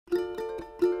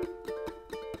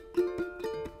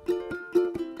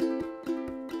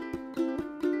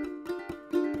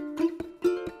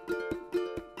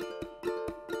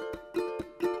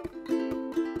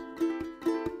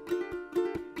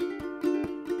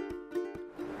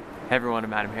Hey everyone,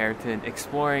 I'm Adam Haritan,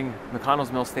 exploring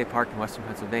McConnells Mill State Park in western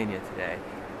Pennsylvania today.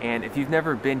 And if you've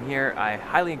never been here, I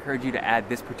highly encourage you to add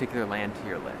this particular land to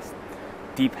your list.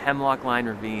 Deep hemlock-lined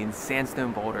ravines,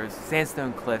 sandstone boulders,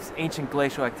 sandstone cliffs, ancient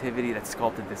glacial activity that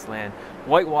sculpted this land,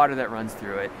 white water that runs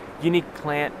through it, unique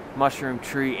plant, mushroom,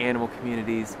 tree, animal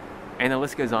communities, and the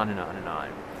list goes on and on and on.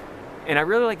 And I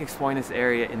really like exploring this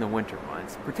area in the winter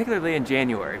months, particularly in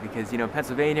January, because in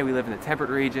Pennsylvania we live in the temperate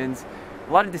regions.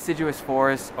 A lot of deciduous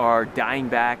forests are dying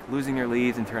back, losing their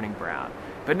leaves and turning brown.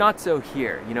 But not so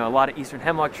here. A lot of eastern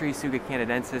hemlock trees, Tsuga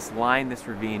canadensis, line this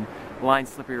ravine, line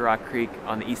Slippery Rock Creek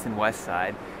on the east and west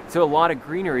side. So a lot of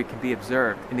greenery can be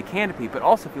observed in the canopy, but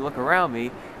also if you look around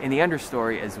me, in the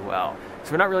understory as well.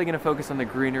 So we're not really going to focus on the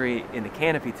greenery in the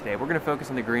canopy today. We're going to focus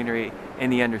on the greenery in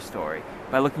the understory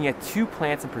by looking at two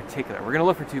plants in particular. We're going to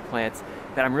look for two plants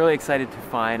that I'm really excited to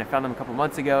find. I found them a couple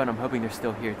months ago and I'm hoping they're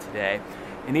still here today.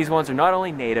 And these ones are not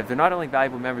only native, they're not only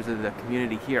valuable members of the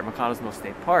community here at McConnells Mill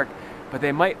State Park, but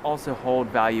they might also hold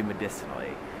value medicinally.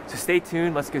 So stay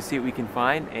tuned, let's go see what we can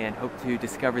find and hope to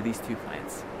discover these two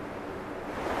plants.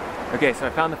 Okay, so I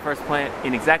found the first plant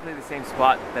in exactly the same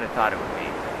spot that I thought it would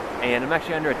be. And I'm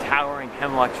actually under a towering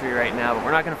hemlock tree right now, but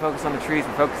we're not going to focus on the trees,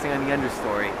 we're focusing on the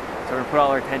understory. So we're going to put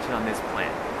all our attention on this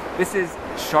plant. This is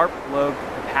sharp-lobed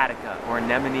Hepatica, or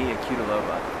Anemone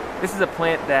acutiloba. This is a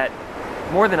plant that,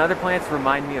 more than other plants,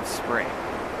 remind me of spring.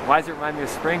 Why does it remind me of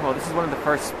spring? Well, this is one of the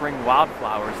first spring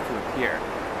wildflowers to appear.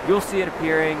 You'll see it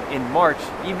appearing in March,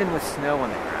 even with snow on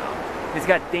the ground. It's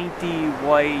got dainty,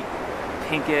 white,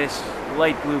 pinkish,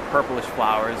 light blue, purplish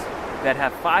flowers that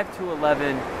have 5 to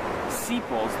 11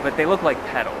 sepals, but they look like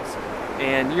petals.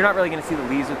 And you're not really going to see the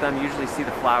leaves with them. You usually see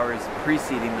the flowers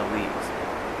preceding the leaves.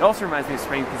 It also reminds me of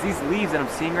spring because these leaves that I'm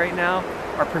seeing right now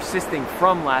are persisting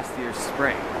from last year's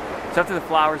spring. So after the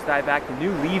flowers die back, the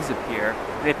new leaves appear,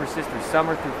 and they persist through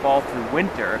summer, through fall, through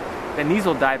winter. Then these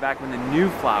will die back when the new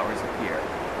flowers appear.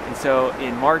 And so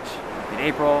in March, in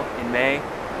April, in May,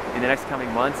 in the next coming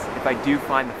months, if I do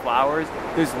find the flowers,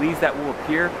 those leaves that will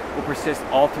appear will persist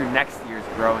all through next year's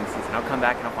growing season. I'll come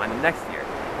back and I'll find them next year.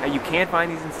 Now you can find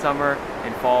these in summer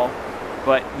and fall,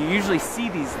 but you usually see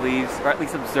these leaves, or at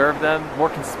least observe them, more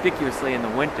conspicuously in the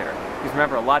winter. Because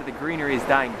remember, a lot of the greenery is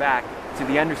dying back, so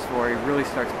the understory really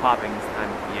starts popping this time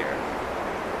of year.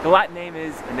 The Latin name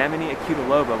is Anemone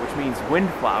acutiloba, which means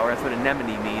windflower. That's what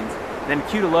anemone means. And then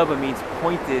acutiloba means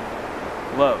pointed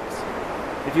lobes.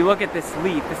 If you look at this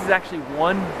leaf, this is actually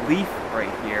one leaf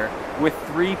right here with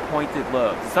 3 pointed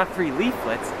lobes. It's not 3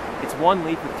 leaflets, it's one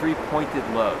leaf with 3 pointed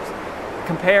lobes.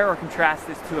 Compare or contrast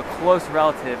this to a close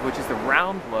relative, which is the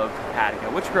round-lobed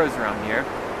Hepatica, which grows around here.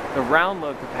 The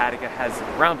round-lobed Hepatica has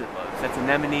rounded lobes. That's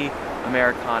Anemone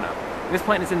americana. This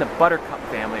plant is in the buttercup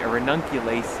family, or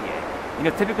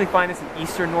Ranunculaceae. Typically find this in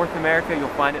eastern North America. You'll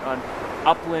find it on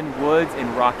upland woods and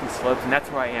rocky slopes, and that's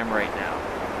where I am right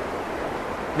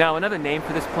now. Now, another name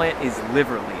for this plant is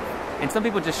liverleaf, and some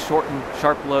people just shorten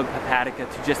sharp-lobed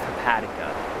Hepatica to just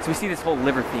Hepatica. So we see this whole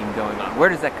liver theme going on. Where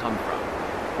does that come from?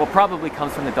 Well, it probably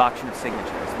comes from the doctrine of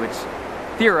signatures, which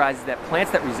theorizes that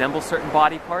plants that resemble certain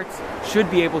body parts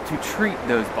should be able to treat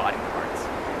those body parts.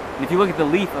 And if you look at the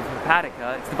leaf of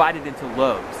Hepatica, it's divided into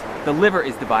lobes. The liver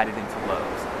is divided into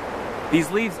lobes.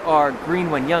 These leaves are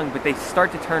green when young, but they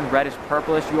start to turn reddish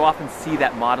purplish. You often see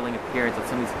that modeling appearance on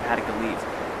some of these Hepatica leaves.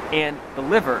 And the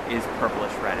liver is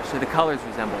purplish reddish, so the colors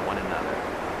resemble one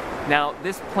another. Now,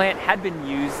 this plant had been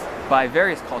used by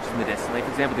various cultures medicinally. For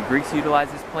example, the Greeks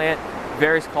utilized this plant.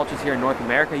 Various cultures here in North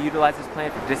America utilize this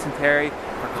plant for dysentery,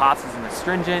 for coughs as an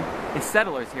astringent, and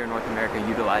settlers here in North America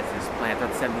utilized this plant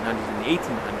throughout the 1700s and the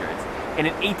 1800s. And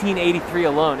in 1883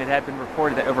 alone, it had been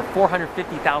reported that over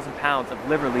 450,000 pounds of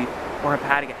liverleaf or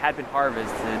Hepatica had been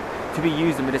harvested to be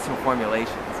used in medicinal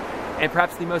formulations. And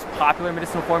perhaps the most popular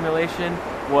medicinal formulation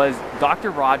was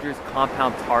Dr. Rogers'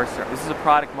 compound tar syrup. This is a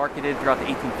product marketed throughout the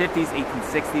 1850s,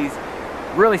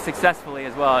 1860s, really successfully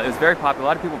as well. It was very popular. A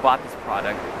lot of people bought this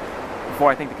product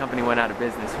before I think the company went out of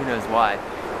business. Who knows why?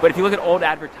 But if you look at old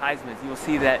advertisements, you will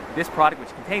see that this product,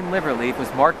 which contained liver leaf,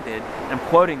 was marketed, and I'm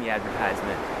quoting the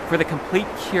advertisement, for the complete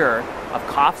cure of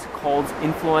coughs, colds,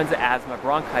 influenza, asthma,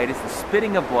 bronchitis, the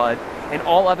spitting of blood, and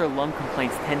all other lung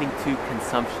complaints tending to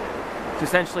consumption. So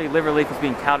essentially, liver leaf was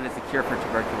being touted as a cure for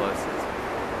tuberculosis.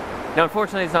 Now,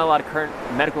 unfortunately, there's not a lot of current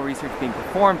medical research being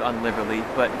performed on liver leaf,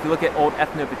 but if you look at old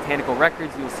ethnobotanical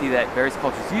records, you'll see that various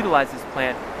cultures utilize this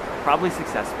plant probably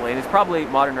successfully, and there's probably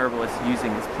modern herbalists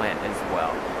using this plant as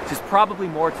well. Which is probably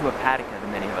more to Hepatica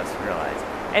than many of us realize.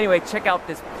 Anyway, check out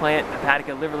this plant,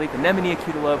 Hepatica liverleaf, Anemone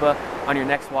acutiloba, on your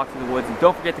next walk through the woods, and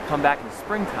don't forget to come back in the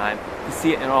springtime to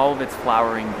see it in all of its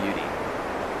flowering beauty.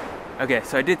 Okay,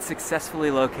 so I did successfully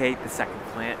locate the second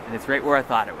plant, and it's right where I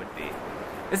thought it would be.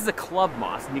 This is a club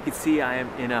moss, and you can see I am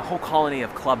in a whole colony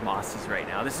of club mosses right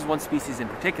now. This is one species in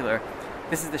particular.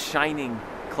 This is the shining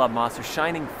club moss, or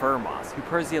shining fir moss,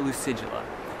 Huperzia lucidula.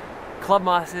 Club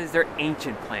mosses, they're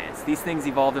ancient plants. These things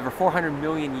evolved over 400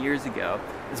 million years ago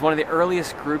as one of the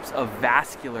earliest groups of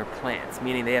vascular plants,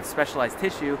 meaning they have specialized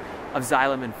tissue of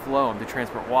xylem and phloem to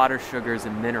transport water, sugars,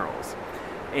 and minerals.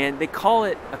 And they call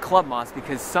it a club moss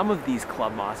because some of these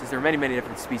club mosses, there are many, many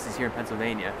different species here in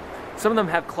Pennsylvania, some of them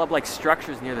have club-like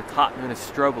structures near the top known as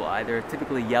strobili. They're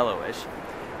typically yellowish,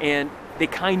 and they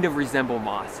kind of resemble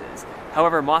mosses.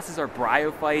 However, mosses are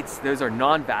bryophytes. Those are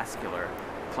non-vascular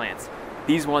plants.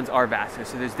 These ones are vascular,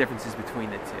 so there's differences between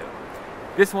the two.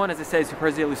 This one, as I said, is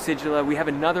Huperzia lucidula. We have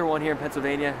another one here in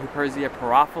Pennsylvania, Huperzia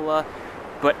paraphylla,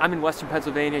 but I'm in western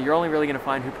Pennsylvania. You're only really going to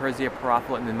find Huperzia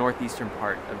paraphylla in the northeastern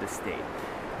part of the state.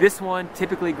 This one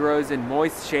typically grows in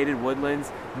moist, shaded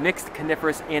woodlands, mixed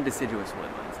coniferous and deciduous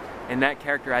woodlands, and that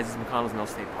characterizes McConnells Mill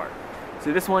State Park.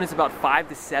 So this one is about 5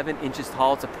 to 7 inches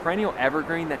tall. It's a perennial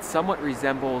evergreen that somewhat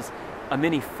resembles a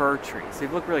mini fir tree. So if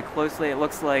you look really closely, it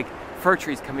looks like fir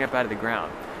trees coming up out of the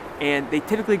ground. And they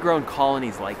typically grow in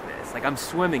colonies like this. Like I'm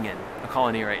swimming in a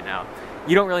colony right now.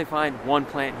 You don't really find one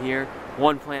plant here,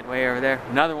 one plant way over there,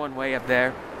 another one way up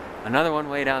there, another one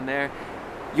way down there.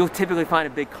 You'll typically find a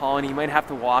big colony. You might have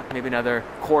to walk maybe another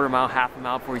quarter mile, half a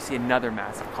mile before you see another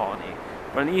massive colony.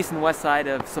 But on the east and west side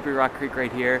of Slippery Rock Creek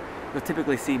right here, you'll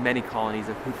typically see many colonies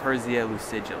of Huperzia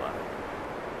lucidula.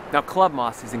 Now club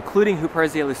mosses, including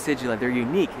Huperzia lucidula, they're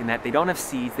unique in that they don't have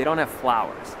seeds, they don't have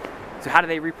flowers. So how do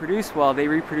they reproduce? Well, they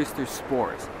reproduce through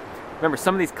spores. Remember,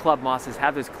 some of these club mosses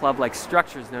have those club-like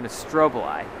structures known as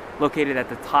strobili, located at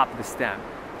the top of the stem.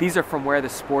 These are from where the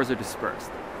spores are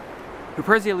dispersed.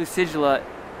 Huperzia lucidula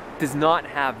does not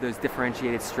have those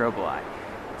differentiated strobili.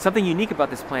 Something unique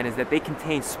about this plant is that they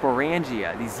contain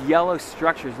sporangia, these yellow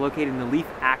structures located in the leaf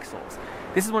axils.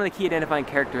 This is one of the key identifying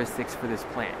characteristics for this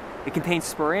plant. It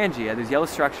contains sporangia, those yellow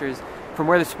structures, from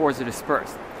where the spores are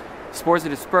dispersed. Spores are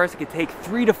dispersed. It can take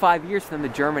 3 to 5 years for them to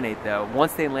germinate, though,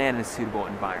 once they land in a suitable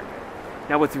environment.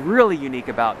 Now, what's really unique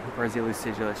about Huperzia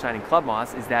lucidula, shining club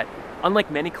moss, is that unlike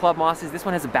many club mosses, this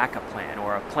one has a backup plan,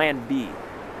 or a plan B.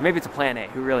 Or maybe it's a plan A,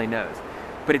 who really knows?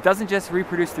 But it doesn't just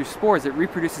reproduce through spores, it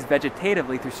reproduces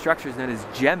vegetatively through structures known as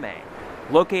gemmae,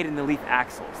 located in the leaf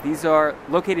axils. These are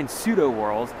located in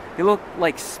pseudo-whorls. They look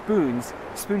like spoons,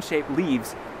 spoon-shaped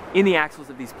leaves, in the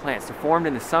axils of these plants. They're formed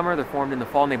in the summer, they're formed in the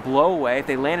fall, and they blow away. If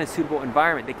they land in a suitable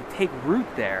environment, they can take root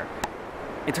there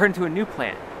and turn into a new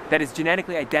plant that is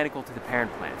genetically identical to the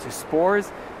parent plant. So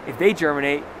spores, if they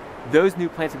germinate, those new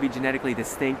plants will be genetically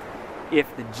distinct.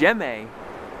 If the gemmae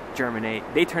germinate,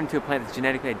 they turn into a plant that's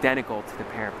genetically identical to the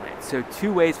parent plant. So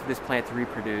 2 ways for this plant to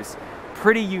reproduce.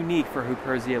 Pretty unique for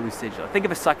Huperzia lucidula. Think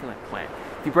of a succulent plant.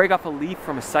 If you break off a leaf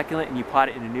from a succulent and you pot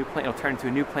it in a new plant, it'll turn into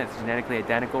a new plant that's genetically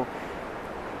identical.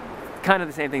 Kind of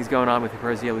the same thing's going on with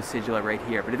Huperzia lucidula right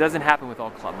here, but it doesn't happen with all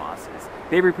club mosses.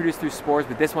 They reproduce through spores,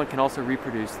 but this one can also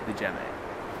reproduce the gemmae.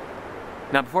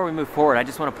 Now, before we move forward, I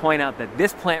just want to point out that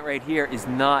this plant right here is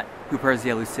not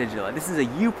Huperzia lucidula. This is a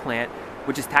yew plant,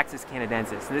 which is Taxus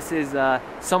canadensis. And this is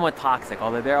somewhat toxic,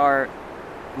 although there are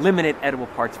limited edible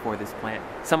parts for this plant.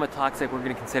 Somewhat toxic, we're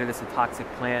going to consider this a toxic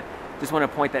plant. Just want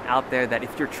to point that out there, that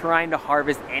if you're trying to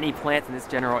harvest any plants in this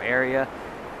general area,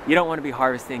 you don't want to be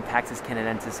harvesting Taxus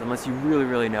canadensis unless you really,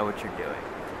 really know what you're doing.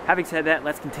 Having said that,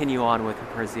 let's continue on with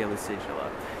Huperzia lucidula.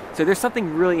 So there's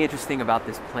something really interesting about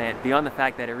this plant, beyond the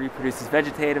fact that it reproduces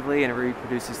vegetatively and it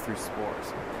reproduces through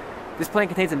spores. This plant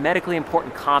contains a medically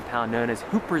important compound known as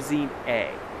huperzine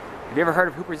A. Have you ever heard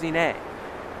of huperzine A?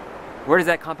 Where does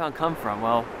that compound come from?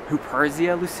 Well,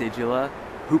 Huperzia lucidula,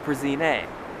 huperzine A.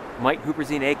 Might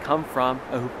huperzine A come from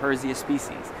a Huperzia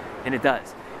species? And it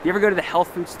does. If you ever go to the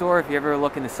health food store, if you ever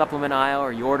look in the supplement aisle,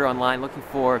 or you order online looking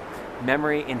for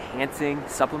memory-enhancing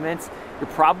supplements, you're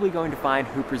probably going to find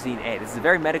huperzine A. This is a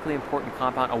very medically important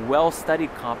compound, a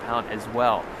well-studied compound as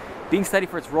well, being studied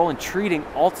for its role in treating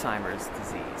Alzheimer's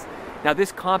disease. Now,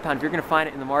 this compound, if you're going to find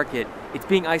it in the market, it's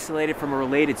being isolated from a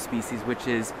related species, which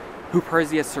is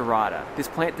Huperzia serrata. This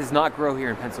plant does not grow here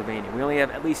in Pennsylvania. We only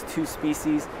have at least 2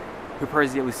 species,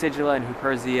 Huperzia lucidula and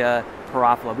Huperzia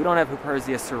paraphylla. We don't have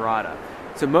Huperzia serrata.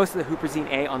 So most of the huperzine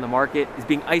A on the market is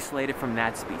being isolated from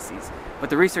that species. But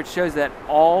the research shows that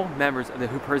all members of the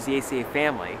Huperziaceae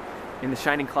family, and the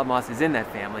shining club moss is in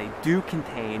that family, do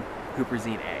contain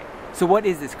huperzine A. So what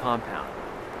is this compound?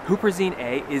 Huperzine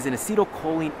A is an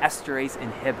acetylcholine esterase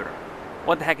inhibitor.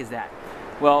 What the heck is that?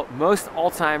 Well, most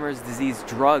Alzheimer's disease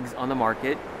drugs on the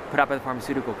market, put out by the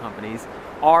pharmaceutical companies,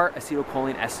 are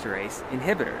acetylcholine esterase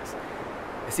inhibitors.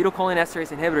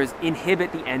 Acetylcholinesterase inhibitors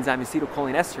inhibit the enzyme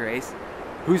acetylcholinesterase,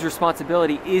 whose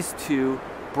responsibility is to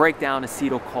break down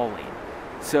acetylcholine.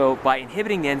 So by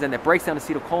inhibiting the enzyme that breaks down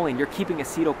acetylcholine, you're keeping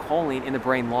acetylcholine in the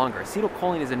brain longer.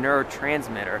 Acetylcholine is a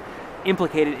neurotransmitter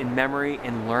implicated in memory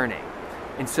and learning.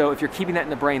 And so if you're keeping that in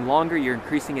the brain longer, you're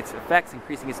increasing its effects,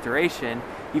 increasing its duration.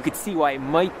 You could see why it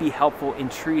might be helpful in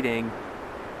treating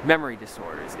memory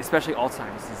disorders, especially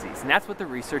Alzheimer's disease. And that's what the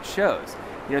research shows.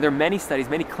 You know, there are many studies,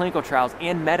 many clinical trials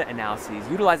and meta-analyses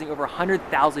utilizing over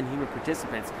 100,000 human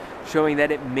participants showing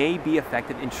that it may be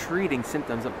effective in treating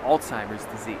symptoms of Alzheimer's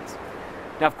disease.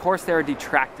 Now, of course, there are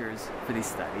detractors for these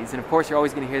studies, and of course, you're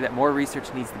always going to hear that more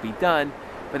research needs to be done,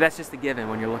 but that's just a given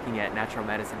when you're looking at natural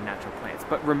medicine and natural plants.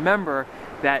 But remember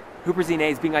that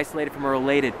Huperzia is being isolated from a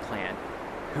related plant,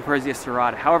 Huperzia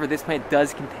serrata. However, this plant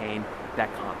does contain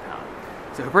that compound.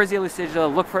 So Huperzia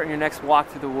lucidula, look for it in your next walk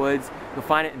through the woods. You'll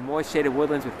find it in moist shaded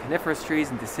woodlands with coniferous trees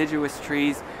and deciduous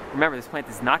trees. Remember, this plant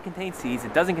does not contain seeds,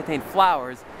 it doesn't contain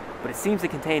flowers, but it seems to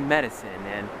contain medicine,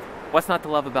 and what's not to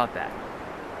love about that?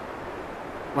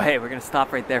 Well, hey, we're going to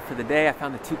stop right there for the day. I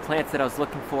found the 2 plants that I was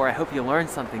looking for. I hope you learned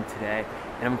something today,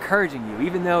 and I'm encouraging you,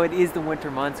 even though it is the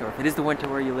winter months, or if it is the winter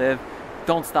where you live,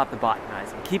 don't stop the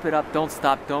botanizing. Keep it up, don't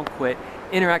stop, don't quit.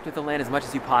 Interact with the land as much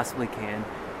as you possibly can.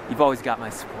 You've always got my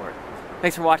support.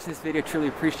 Thanks for watching this video, truly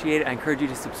appreciate it. I encourage you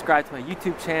to subscribe to my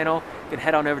YouTube channel. You can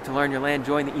head on over to Learn Your Land,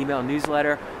 join the email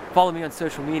newsletter, follow me on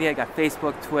social media. I got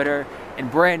Facebook, Twitter,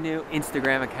 and brand new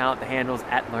Instagram account. The handle's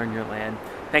 @LearnYourLand.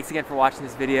 Thanks again for watching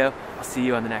this video. I'll see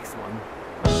you on the next one.